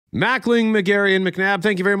Mackling, McGarry, and McNabb,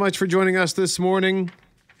 thank you very much for joining us this morning.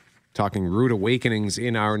 Talking rude awakenings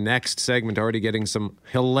in our next segment. Already getting some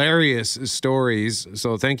hilarious stories.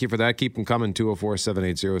 So thank you for that. Keep them coming,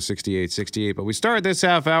 204-780-6868. But we start this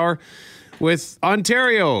half hour with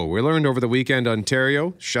Ontario. We learned over the weekend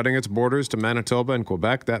Ontario shutting its borders to Manitoba and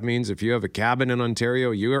Quebec. That means if you have a cabin in Ontario,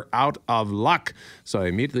 you're out of luck. So I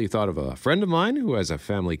immediately thought of a friend of mine who has a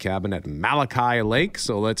family cabin at Malachi Lake.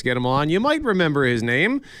 So let's get him on. You might remember his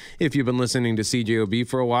name if you've been listening to CJOB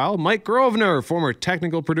for a while. Mike Grosvenor, former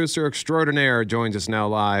technical producer extraordinaire, joins us now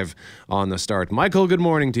live on The Start. Michael, good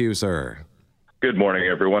morning to you, sir. Good morning,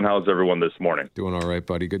 everyone. How's everyone this morning? Doing all right,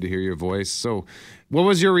 buddy. Good to hear your voice. So what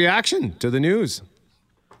was your reaction to the news?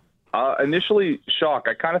 Initially, shock.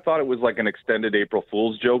 I kind of thought it was like an extended April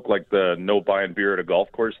Fool's joke, like the no buying beer at a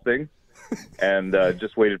golf course thing. And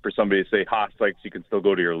just waited for somebody to say, ha, Sykes, you can still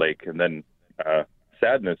go to your lake. And then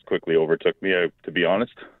sadness quickly overtook me, to be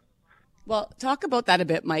honest. Well, talk about that a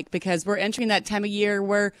bit, Mike, because we're entering that time of year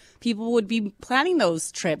where people would be planning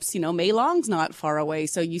those trips. You know, May Long's not far away.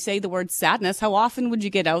 So you say the word sadness. How often would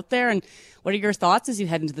you get out there? And what are your thoughts as you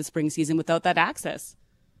head into the spring season without that access?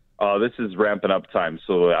 This is ramping up time.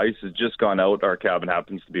 So ice has just gone out. Our cabin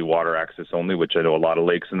happens to be water access only, which I know a lot of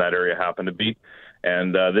lakes in that area happen to be.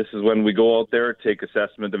 And this is when we go out there, take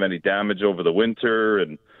assessment of any damage over the winter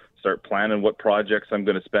and start planning what projects I'm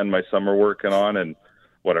going to spend my summer working on and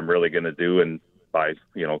what I'm really going to do, and buy,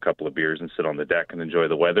 a couple of beers and sit on the deck and enjoy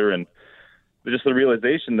the weather. And just the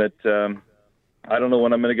realization that I don't know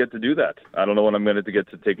when I'm going to get to do that. I don't know when I'm going to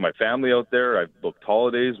get to take my family out there. I've booked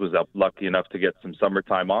holidays, was lucky enough to get some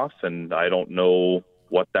summertime off, and I don't know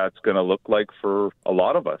what that's going to look like for a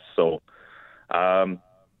lot of us. So I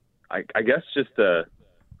guess just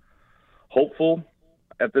hopeful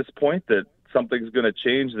at this point that something's going to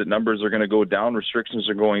change, that numbers are going to go down, restrictions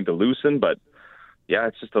are going to loosen, but yeah,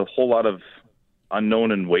 it's just a whole lot of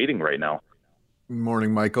unknown and waiting right now.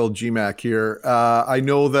 Morning, Michael. GMAC here. I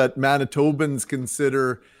know that Manitobans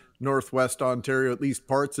consider Northwest Ontario, at least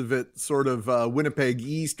parts of it, sort of Winnipeg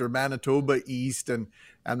East or Manitoba East, and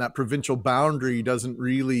that provincial boundary doesn't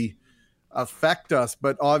really affect us.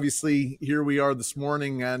 But obviously, here we are this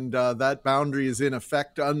morning, and that boundary is in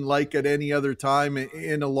effect, unlike at any other time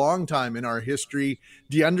in a long time in our history.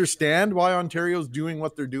 Do you understand why Ontario's doing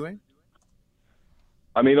what they're doing?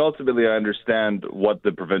 I mean, ultimately, I understand what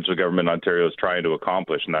the provincial government in Ontario is trying to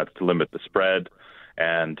accomplish, and that's to limit the spread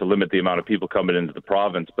and to limit the amount of people coming into the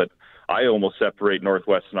province. But I almost separate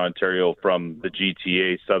Northwestern Ontario from the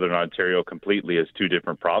GTA, Southern Ontario, completely as two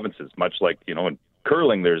different provinces, much like, in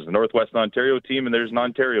curling, there's a Northwestern Ontario team and there's an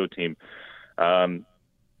Ontario team.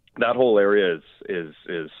 That whole area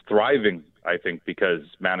is thriving, I think, because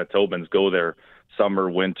Manitobans go there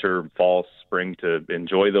summer, winter, fall, spring to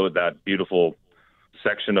enjoy that beautiful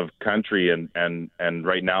section of country, and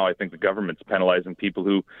right now I think the government's penalizing people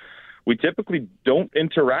who we typically don't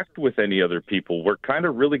interact with any other people. We're kind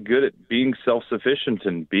of really good at being self-sufficient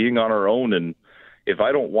and being on our own, and if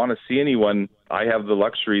I don't want to see anyone, I have the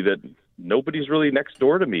luxury that nobody's really next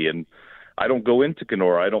door to me, and I don't go into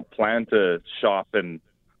Kenora. I don't plan to shop, and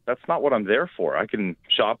that's not what I'm there for. I can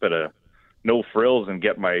shop at a No Frills and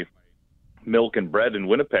get my milk and bread in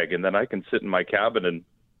Winnipeg, and then I can sit in my cabin and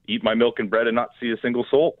eat my milk and bread and not see a single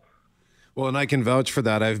soul. Well, and I can vouch for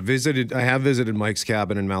that. I have visited Mike's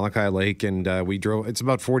cabin in Malachi Lake, and we drove. It's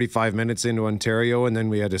about 45 minutes into Ontario, and then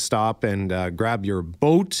we had to stop and grab your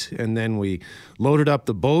boat, and then we loaded up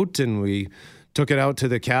the boat and we took it out to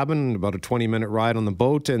the cabin. About a 20-minute ride on the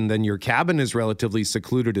boat, and then your cabin is relatively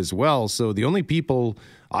secluded as well. So the only people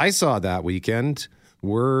I saw that weekend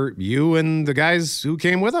were you and the guys who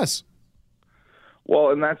came with us.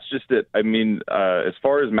 Well, and that's just it. I mean, as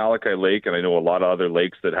far as Malachi Lake, and I know a lot of other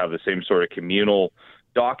lakes that have the same sort of communal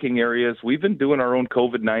docking areas, we've been doing our own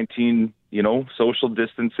COVID-19, social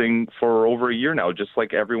distancing for over a year now, just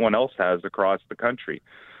like everyone else has across the country.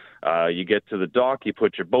 You get to the dock, you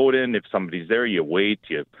put your boat in. If somebody's there, you wait,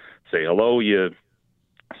 you say hello, you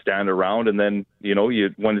stand around, and then,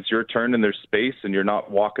 when it's your turn and there's space and you're not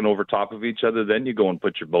walking over top of each other, then you go and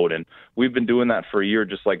put your boat in. We've been doing that for a year,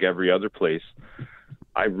 just like every other place.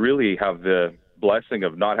 I really have the blessing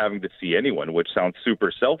of not having to see anyone, which sounds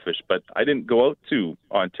super selfish, but I didn't go out to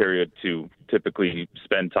Ontario to typically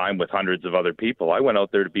spend time with hundreds of other people. I went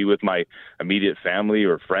out there to be with my immediate family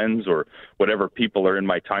or friends or whatever people are in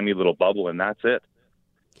my tiny little bubble, and that's it.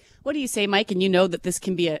 What do you say, Mike? And you know that this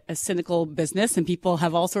can be a cynical business and people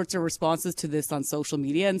have all sorts of responses to this on social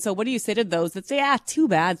media. And so what do you say to those that say, too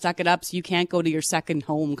bad, suck it up so you can't go to your second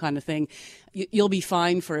home kind of thing? You'll be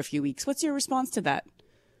fine for a few weeks. What's your response to that?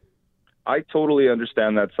 I totally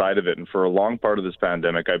understand that side of it. And for a long part of this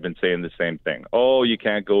pandemic, I've been saying the same thing. Oh, you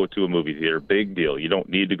can't go to a movie theater. Big deal. You don't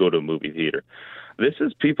need to go to a movie theater. This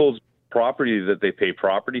is people's property that they pay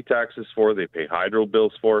property taxes for, they pay hydro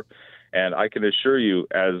bills for. And I can assure you,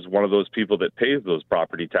 as one of those people that pays those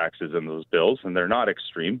property taxes and those bills, and they're not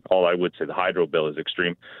extreme, all I would say the hydro bill is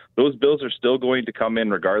extreme, those bills are still going to come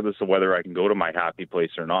in regardless of whether I can go to my happy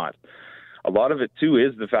place or not. A lot of it, too,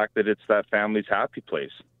 is the fact that it's that family's happy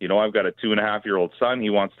place. You know, I've got a 2.5-year-old son. He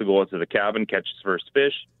wants to go out to the cabin, catch his first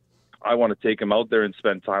fish. I want to take him out there and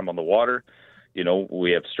spend time on the water. You know,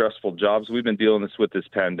 we have stressful jobs. We've been dealing with this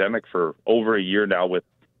pandemic for over a year now with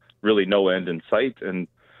really no end in sight. And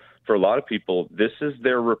for a lot of people, this is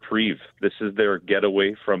their reprieve. This is their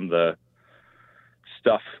getaway from the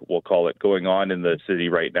stuff, we'll call it, going on in the city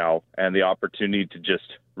right now, and the opportunity to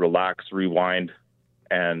just relax, rewind,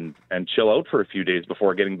 and chill out for a few days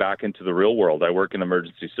before getting back into the real world. I work in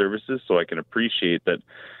emergency services, so I can appreciate that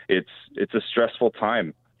it's a stressful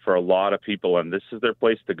time for a lot of people, and this is their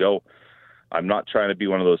place to go. I'm not trying to be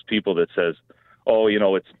one of those people that says, oh, you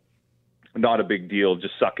know, it's not a big deal,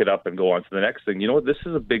 just suck it up and go on to the next thing. You know what? This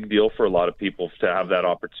is a big deal for a lot of people to have that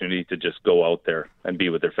opportunity to just go out there and be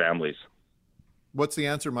with their families. What's the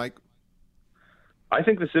answer, Mike? I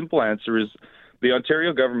think the simple answer is the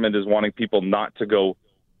Ontario government is wanting people not to go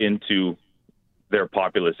into their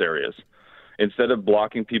populous areas. Instead of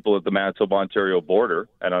blocking people at the Manitoba-Ontario border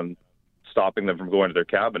and stopping them from going to their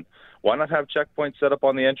cabin, why not have checkpoints set up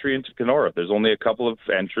on the entry into Kenora? There's only a couple of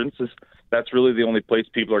entrances. That's really the only place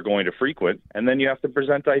people are going to frequent. And then you have to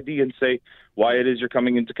present ID and say why it is you're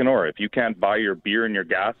coming into Kenora. If you can't buy your beer and your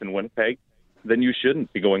gas in Winnipeg, then you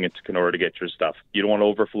shouldn't be going into Kenora to get your stuff. You don't want to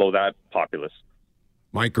overflow that populace.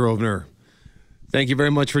 Mike Grosvenor, thank you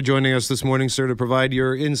very much for joining us this morning, sir, to provide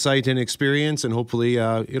your insight and experience. And hopefully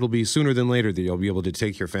it'll be sooner than later that you'll be able to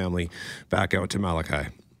take your family back out to Malachi.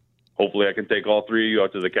 Hopefully I can take all three of you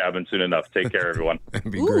out to the cabin soon enough. Take care, everyone.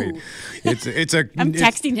 That'd be great. I'm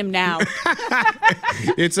texting him now.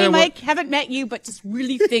 Hey, Mike, haven't met you, but just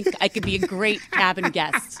really think I could be a great cabin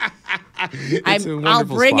guest. I'll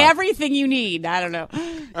bring everything you need. I don't know.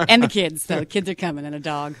 And the kids. The kids are coming and a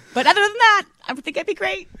dog. But other than that, I think I'd be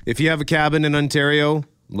great. If you have a cabin in Ontario,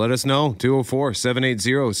 let us know.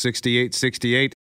 204-780-6868.